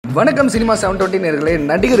வணக்கம் சினிமா 720 நேயர்களே.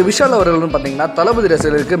 நடிகர் விஷால் அவர்கள் பார்த்தீங்கன்னா தளபதி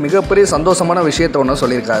ரசிகர்களுக்கு மிகப்பெரிய சந்தோஷமான விஷயத்தை ஒன்று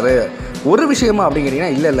சொல்லியிருக்காரு. ஒரு விஷயமா அப்படிங்கிறீங்கன்னா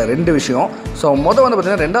இல்லை ரெண்டு விஷயம். ஸோ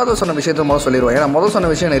பார்த்தீங்கன்னா ரெண்டாவது சொன்ன விஷயத்தை சொல்லிடுவோம். ஏன்னா சொன்ன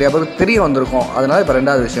விஷயம் நிறைய பேருக்கு தெரிய வந்திருக்கும். அதனால் இப்போ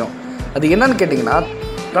ரெண்டாவது விஷயம் அது என்னன்னு கேட்டிங்கன்னா,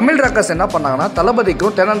 தமிழ் ராக்கர்ஸ் என்ன பண்ணாங்கன்னா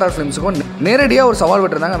தளபதிக்கும் 10 ஃபிலிம்ஸுக்கும் நேரடியாக ஒரு சவால்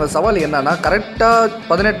விட்டுருந்தாங்க. அந்த சவால் என்னன்னா, கரெக்டாக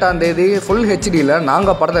 18ஆம் தேதி ஃபுல் ஹெச்டியில்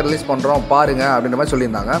நாங்கள் படத்தை ரிலீஸ் பண்ணுறோம் பாருங்கள் அப்படின்ற மாதிரி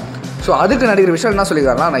சொல்லியிருந்தாங்க. ஸோ அதுக்கு நடிகர் விஷால் என்ன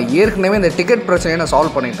சொல்லியிருக்காருன்னா, நான் ஏற்கனவே இந்த டிக்கெட் பிரச்சனையை நான்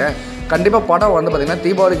சால்வ் பண்ணிட்டேன். கண்டிப்பாக படம் பார்த்திங்கன்னா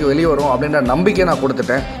தீபாவளிக்கு வெளியே வரும் அப்படின்ற நம்பிக்கையை நான்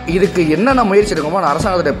கொடுத்துட்டேன். இதுக்கு என்னென்ன முயற்சி இருக்குமோ நான்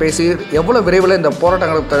அரசாங்கத்திட்ட பேசி எவ்வளோ விரைவில் இந்த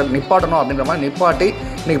போராட்டங்களை நிப்பாட்டணும் அப்படின்ற மாதிரி நிப்பாட்டி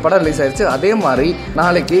இன்றைக்கி படம் ரிலீஸ் ஆயிடுச்சு. அதே மாதிரி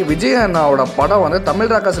நாளைக்கு விஜய் அண்ணாவோட படம்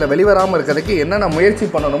தமிழ் ராக்கர்ஸில் வெளிவராமல் இருக்கிறதுக்கு என்னென்ன முயற்சி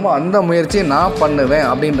பண்ணணுமோ அந்த முயற்சியை நான் பண்ணுவேன்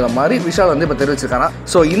அப்படின்ற மாதிரி விஷால் இப்போ தெரிவிச்சிருக்காங்க.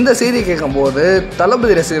 ஸோ இந்த செய்தி கேட்கும்போது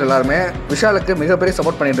தளபதி ரசிகர்கள் எல்லாருமே விஷாலுக்கு மிகப்பெரிய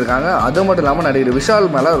சப்போர்ட் பண்ணிட்டு இருக்காங்க. அது மட்டும் இல்லாமல் நடிகர்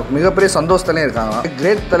விஷால் மேலே மிகப்பெரிய சந்தோஷத்துலேயும் இருக்காங்க.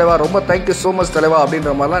 கிரேட் தலைவா, ரொம்ப தேங்க்யூ ஸோ மச் தலைவா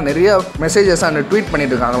அப்படின்ற மாதிரிலாம் நிறைய மெசேஜஸ் அண்ட் ட்வீட்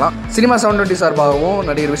பண்ணிட்டு இருக்காங்களாம். சினிமா 720 சார்பாகவும்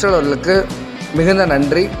நடிகர் விஷால் அவர்களுக்கு மிகுந்த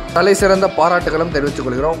நன்றி, தலை சிறந்த பாராட்டுகளும் தெரிவித்துக்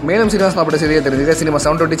கொள்கிறோம். மேலும் சினிமா சாப்பிட்ட செய்தியை தெரிஞ்சுக்க சினிமா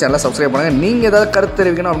 720 சேனலை சப்ஸ்கிரைப் பண்ணுங்கள். நீங்கள் ஏதாவது கருத்து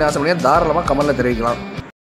தெரிவிக்கணும் அப்படின்னு ஆசைப்பட்டீங்கன்னா தாராளமாக கமெண்ட்டில் தெரிவிக்கலாம்.